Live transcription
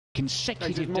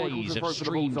consecutive days of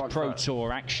streamed Pro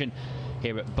Tour action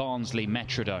here at Barnsley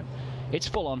Metrodome. It's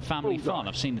full-on family fun.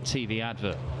 I've seen the TV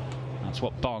advert. That's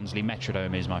what Barnsley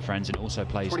Metrodome is, my friends, and it also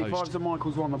plays host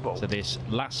to this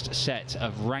last set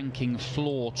of ranking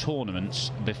floor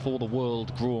tournaments before the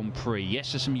World Grand Prix.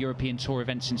 Yes, there's some European Tour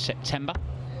events in September,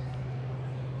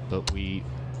 but we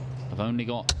have only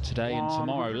got today and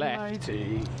tomorrow left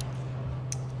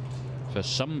for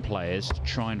some players to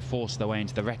try and force their way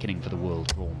into the reckoning for the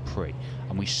World Grand Prix.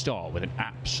 And we start with an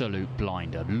absolute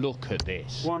blinder. Look at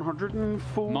this.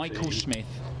 140. Michael Smith,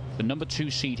 the #2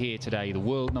 seed here today, the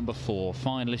world #4,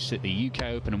 finalist at the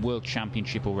UK Open and World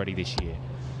Championship already this year,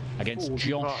 against 45.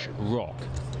 Josh Rock,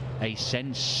 a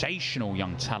sensational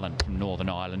young talent from Northern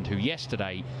Ireland who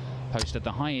yesterday posted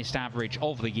the highest average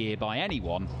of the year by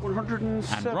anyone.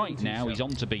 170. And right now he's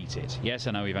on to beat it. Yes,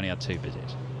 I know we've only had 2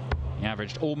 visits. He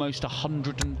averaged almost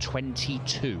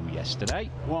 122 yesterday.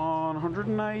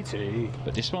 180.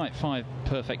 But despite 5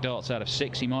 perfect darts out of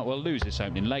 6, he might well lose this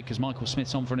opening leg because Michael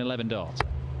Smith's on for an 11 darter.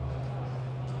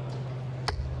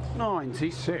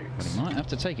 96. But he might have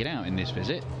to take it out in this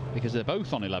visit because they're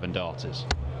both on 11 darters.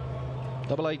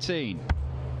 Double 18.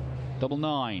 Double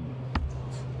 9.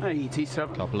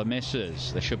 87. Couple of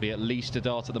misses. There should be at least a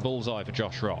dart at the bullseye for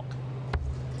Josh Rock.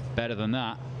 Better than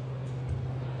that.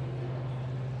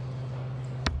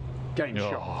 Game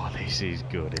shot. Oh, this is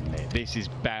good, isn't it? This is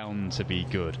bound to be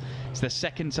good. It's the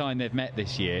second time they've met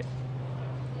this year.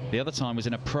 The other time was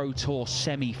in a Pro Tour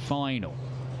semi-final.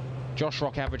 Josh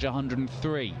Rock averaged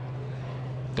 103.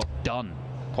 Got done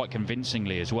quite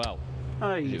convincingly as well.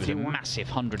 It was a massive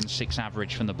 106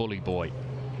 average from the bully boy.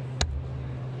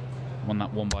 Won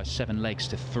that one by 7 legs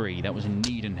to 3. That was in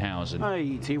Niedenhausen.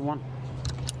 81.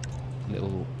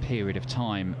 Little period of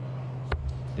time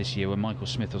this year when Michael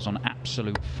Smith was on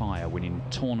absolute fire, winning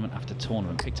tournament after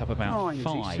tournament. Picked up about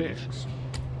 5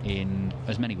 in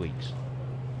as many weeks,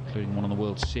 including one on the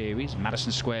World Series,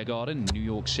 Madison Square Garden, New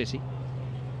York City.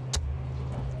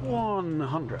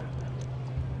 100.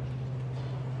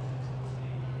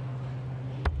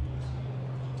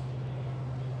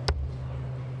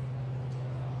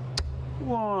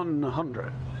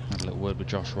 Had a little word with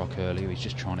Josh Rock earlier. He's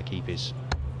just trying to keep his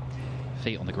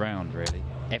feet on the ground, really.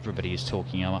 Everybody is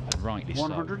talking him up, and rightly so.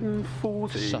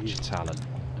 140. Such a talent.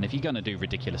 And if you're going to do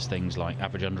ridiculous things like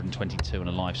average 122 in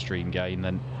a live stream game,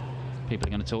 then people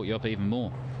are going to talk you up even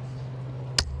more.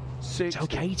 60. It's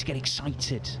okay to get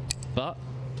excited, but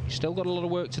you've still got a lot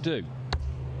of work to do.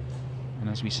 And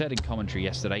as we said in commentary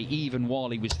yesterday, even while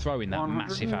he was throwing that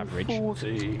massive average,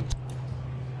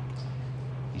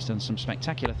 he's done some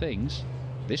spectacular things.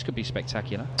 This could be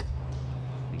spectacular.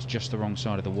 He's just the wrong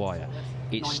side of the wire.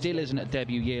 It still isn't a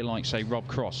debut year like, say, Rob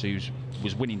Cross, who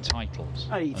was winning titles.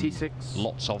 86.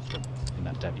 Lots of them in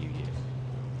that debut year.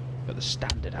 But the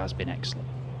standard has been excellent.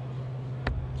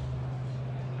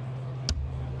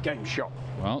 Game shot.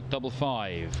 Well, double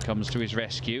 5 comes to his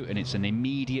rescue, and it's an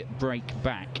immediate break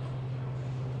back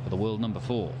for the world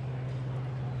 #4.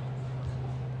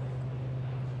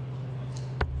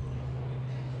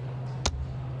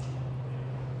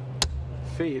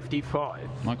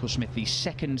 Michael Smith, the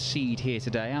 2nd seed here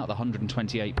today out of the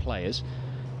 128 players.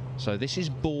 So this is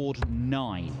board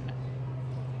 9.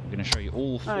 We're going to show you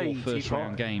all 4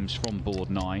 first-round games from board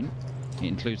 9. It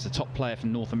includes the top player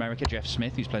from North America, Jeff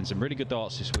Smith, who's playing some really good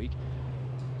darts this week.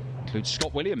 Includes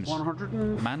Scott Williams,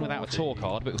 a man without a tour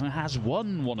card, but who has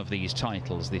won one of these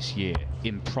titles this year,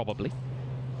 improbably.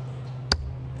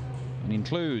 And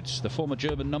includes the former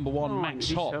German #1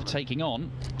 Max Hopp taking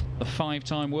on the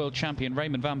 5-time world champion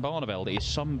Raymond van Barneveld. It is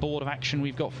some board of action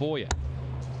we've got for you.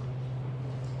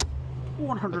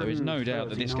 But there is no doubt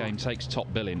that this game takes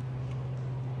top billing.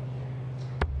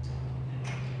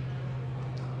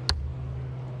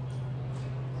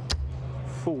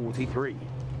 .43.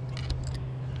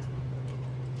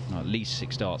 At least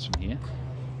 6 darts from here.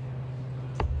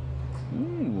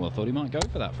 Ooh, I thought he might go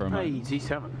for that for a moment.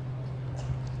 87.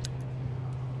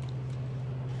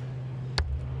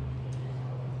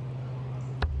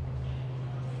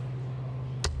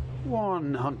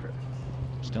 .100.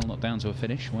 Still not down to a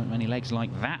finish. Weren't many legs like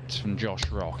that from Josh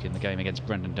Rock in the game against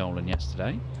Brendan Dolan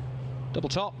yesterday. Double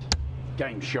top.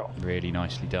 Game shot. Really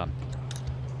nicely done.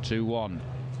 2-1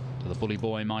 to the bully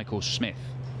boy Michael Smith.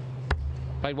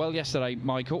 Played well yesterday,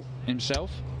 Michael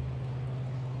himself.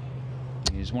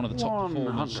 He is one of the top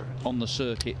performers on the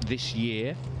circuit this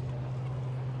year,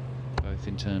 both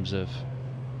in terms of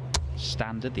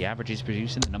standard, the averages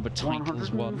producing, the number of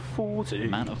titles won, the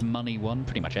amount of money won,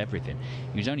 pretty much everything.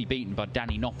 He was only beaten by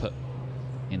Danny Noppert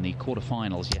in the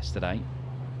quarterfinals yesterday,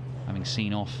 having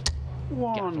seen off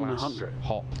 100.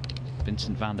 Hopp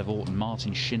Vincent van der Voort and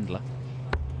Martin Schindler.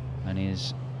 And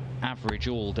his average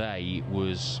all day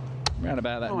was around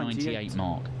about that 98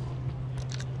 mark.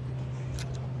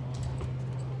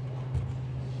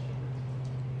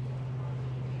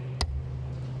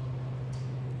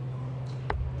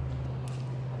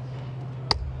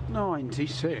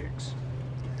 $96.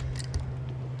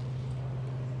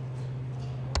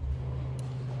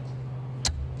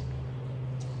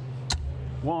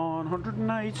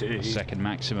 $180. A second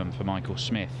maximum for Michael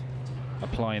Smith.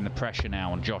 Applying the pressure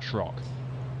now on Josh Rock.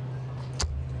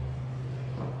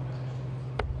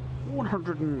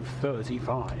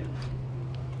 135.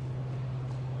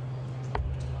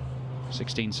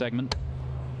 16 segment.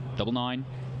 Double 9.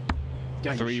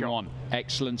 3-1.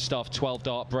 Excellent stuff. 12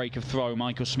 dart break of throw.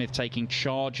 Michael Smith taking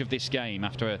charge of this game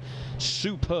after a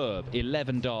superb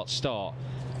 11 dart start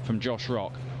from Josh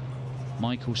Rock.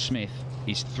 Michael Smith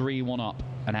is 3-1 up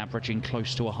and averaging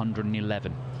close to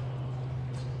 111.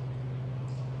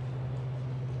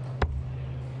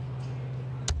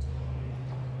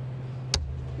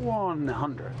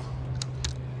 $100.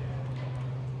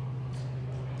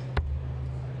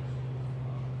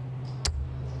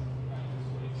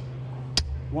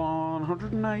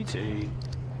 $180.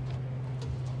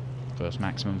 First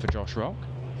maximum for Josh Rock.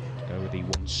 Go with the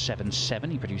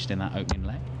 177 he produced in that opening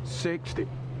leg. 60.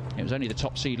 It was only the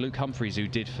top seed Luke Humphries who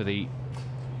did for the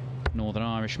Northern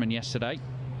Irishman yesterday.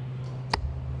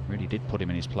 Really did put him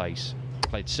in his place.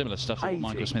 Played similar stuff to what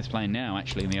Michael Smith's playing now,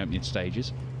 actually, in the opening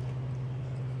stages.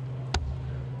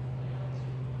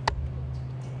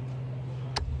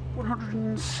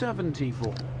 $174.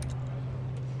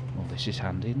 Well, this is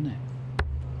handy, isn't it?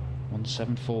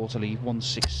 174 to leave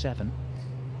 167.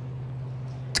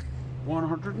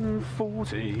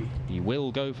 140. He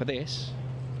will go for this.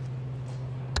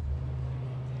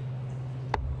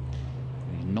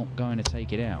 He's not going to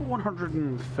take it out.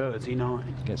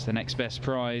 139. Gets the next best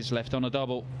prize, left on a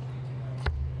double.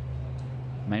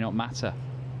 May not matter.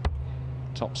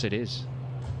 Tops it is.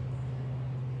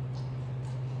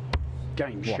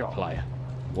 Game shot. What a player.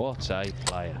 What a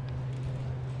player.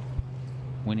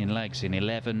 Winning legs in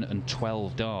 11 and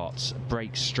 12 darts.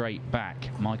 Breaks straight back.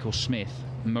 Michael Smith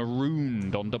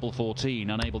marooned on double 14,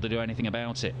 unable to do anything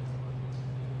about it.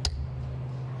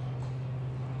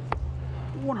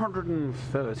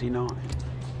 139.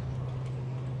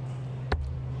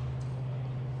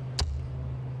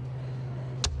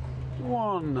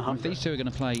 If these two are going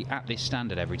to play at this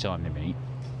standard every time they meet,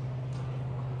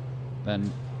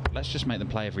 then let's just make them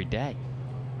play every day.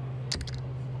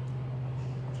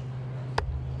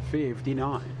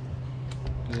 59.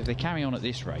 Because if they carry on at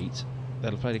this rate,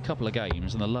 they'll have played a couple of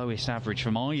games, and the lowest average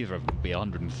from either of them will be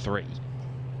 103.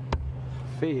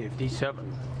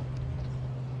 57.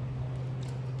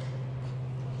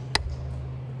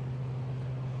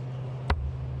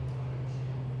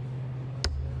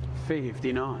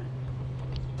 59.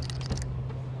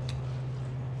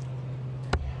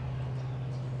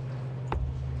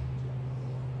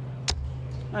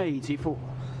 84.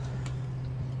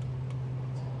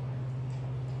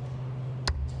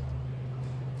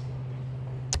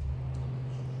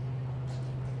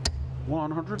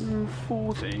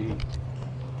 140.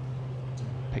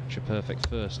 Picture perfect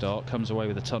first start, comes away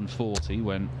with a ton 40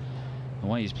 when the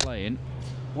way he's playing.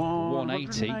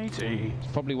 180.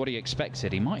 It's probably what he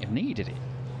expected. He might have needed it.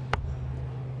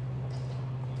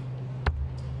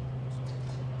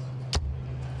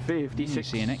 56. You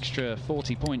see an extra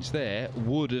 40 points there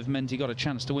would have meant he got a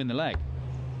chance to win the leg.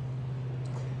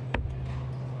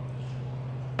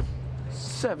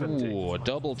 70. Ooh, a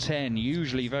double 10,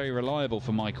 usually very reliable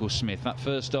for Michael Smith. That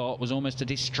first start was almost a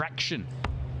distraction.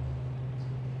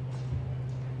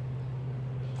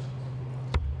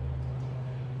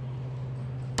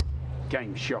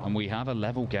 Game shot. And we have a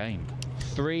level game.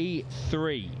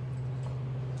 3-3.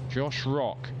 Josh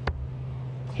Rock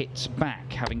hits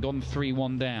back, having gone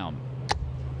 3-1 down.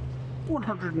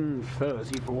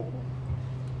 134.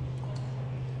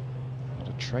 Not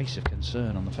a trace of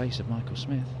concern on the face of Michael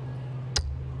Smith.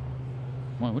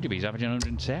 Well, would he be? He's averaging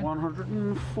 110.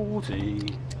 140.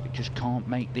 We just can't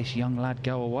make this young lad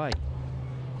go away.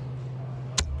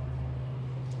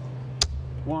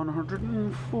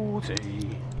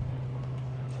 140.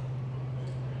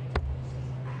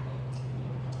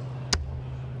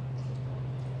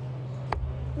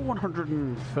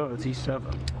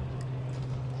 137.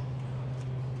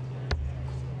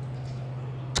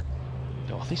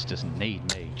 Oh, this doesn't need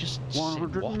me. Just sit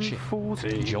and watch it.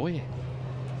 140. Enjoy it.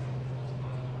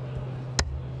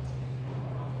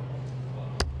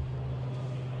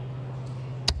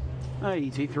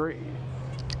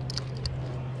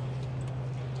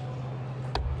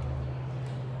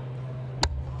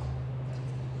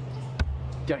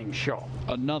 Game shot.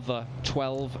 Another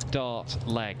 12 dart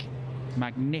leg.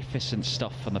 Magnificent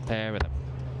stuff from the pair of them.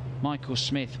 Michael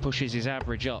Smith pushes his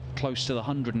average up close to the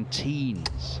 100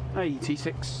 teens.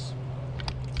 86.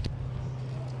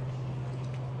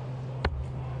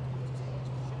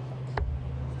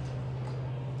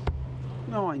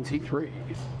 $93.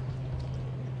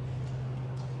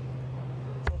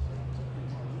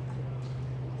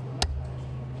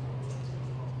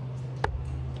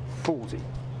 40.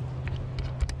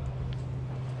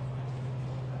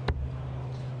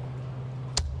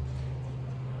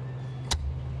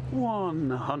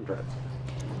 100.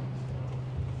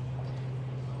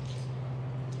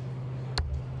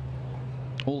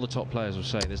 All the top players will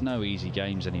say there's no easy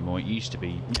games anymore. It used to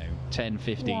be, 10,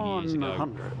 15 years ago.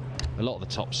 100. A lot of the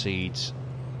top seeds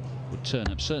would turn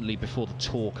up, certainly before the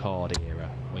tour card era,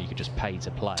 where you could just pay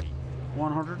to play.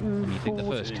 140. And you think the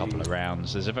first couple of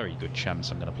rounds, there's a very good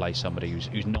chance I'm going to play somebody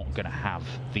who's not going to have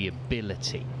the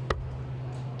ability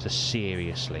to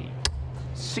seriously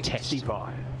 65. test,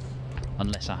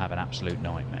 unless I have an absolute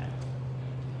nightmare.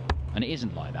 And it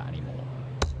isn't like that anymore.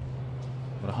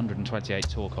 Got 128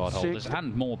 tour card holders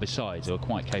and more besides who are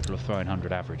quite capable of throwing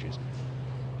 100 averages.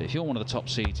 But if you're one of the top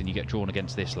seeds and you get drawn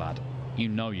against this lad, you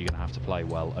know you're going to have to play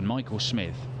well. And Michael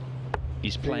Smith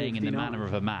is playing in the manner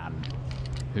of a man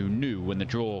who knew when the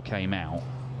draw came out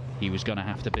he was going to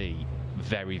have to be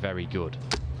very, very good.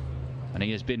 And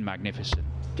he has been magnificent.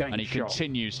 And he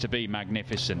continues to be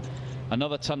magnificent.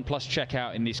 Another ton plus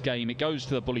checkout in this game. It goes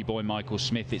to the bully boy Michael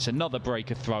Smith. It's another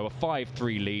breaker throw, a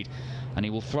 5-3 lead, and he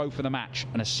will throw for the match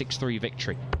and a 6-3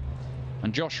 victory.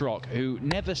 And Josh Rock, who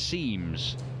never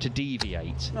seems to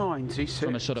deviate 96.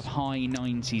 from a sort of high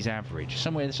 90s average,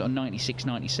 somewhere sort of 96,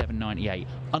 97, 98,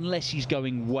 unless he's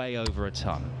going way over a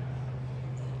ton.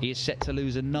 He is set to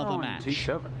lose another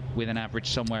 97. match with an average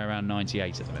somewhere around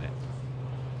 98 at the minute.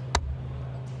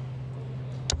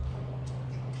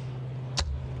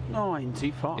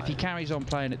 95. If he carries on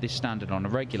playing at this standard on a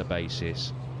regular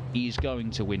basis, he's going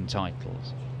to win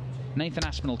titles. Nathan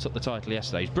Aspinall took the title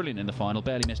yesterday. He's brilliant in the final,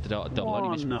 barely missed a dart double, only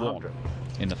missed one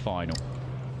in the final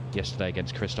yesterday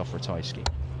against Krzysztof Ratajski.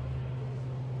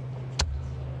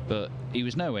 But he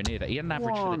was nowhere near that. He had an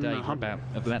average for the day for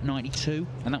about 92,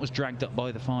 and that was dragged up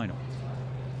by the final.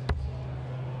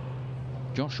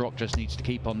 Josh Rock just needs to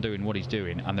keep on doing what he's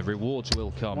doing, and the rewards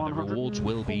will come. The rewards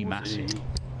will be massive.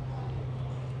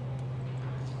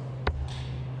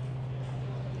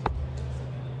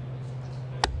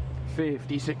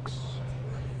 56.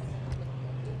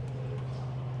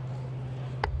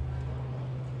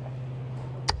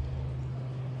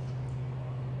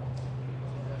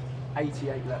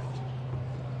 $88 left.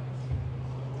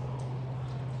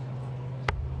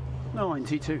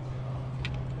 92.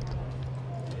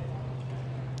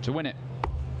 To win it.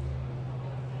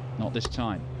 Not this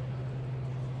time.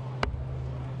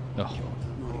 Oh,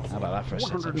 how about that for a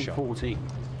set-up shot? 114.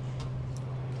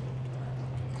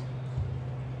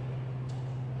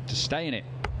 To stay in it.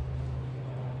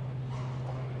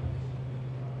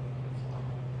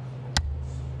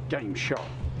 Game shot.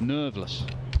 Nerveless.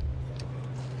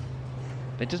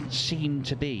 There doesn't seem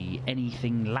to be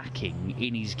anything lacking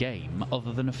in his game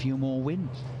other than a few more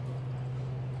wins.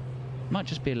 Might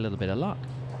just be a little bit of luck.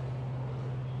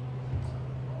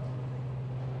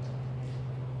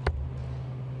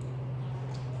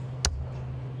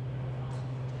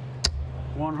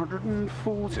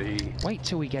 $140. Wait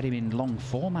till we get him in long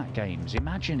format games.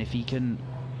 Imagine if he can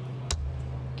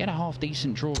get a half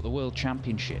decent draw at the World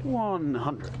Championship.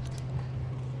 100.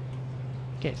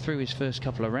 Get through his first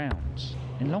couple of rounds.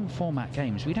 In long format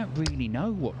games, we don't really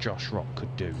know what Josh Rock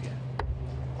could do yet.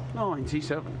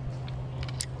 97.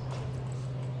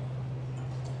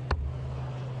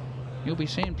 You'll be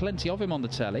seeing plenty of him on the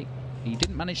telly. He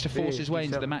didn't manage to force his way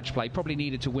into the match play. Probably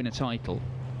needed to win a title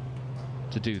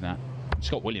to do that.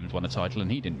 Scott Williams won a title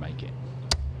and he didn't make it.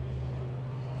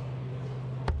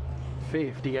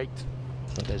 58.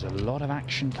 But there's a lot of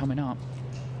action coming up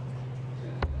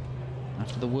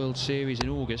after the World Series in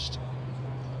August.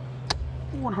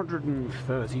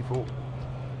 134.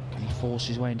 Can he force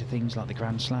his way into things like the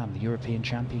Grand Slam, the European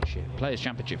Championship? Players'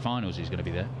 Championship Finals, he's going to be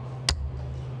there.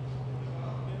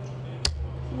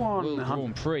 World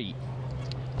Grand Prix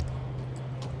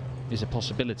is a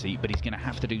possibility, but he's going to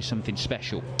have to do something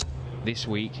special this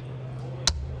week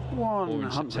or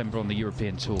in September on the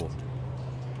European Tour.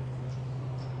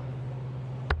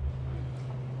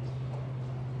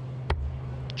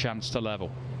 Chance to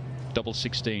level. Double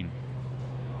 16.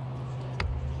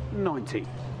 90.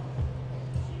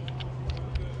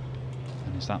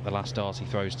 And is that the last dart he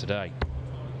throws today?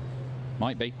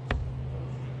 Might be.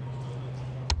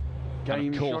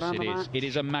 And of course it is. It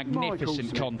is a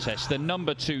magnificent contest. The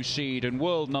number 2 seed and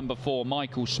world number 4,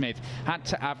 Michael Smith, had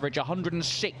to average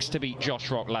 106 to beat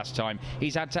Josh Rock last time.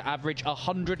 He's had to average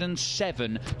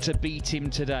 107 to beat him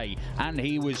today. And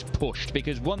he was pushed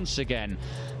because once again,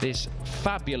 this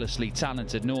fabulously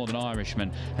talented Northern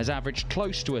Irishman has averaged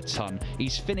close to a ton.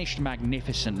 He's finished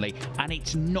magnificently, and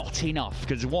it's not enough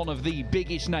because one of the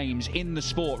biggest names in the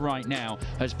sport right now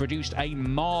has produced a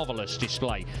marvellous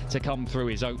display to come through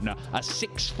his opener. A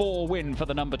 6-4 win for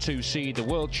the number 2 seed. The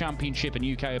World Championship and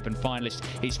UK Open finalist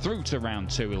is through to round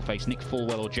 2. He'll face Nick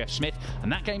Fulwell or Jeff Smith,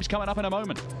 and that game's coming up in a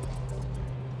moment.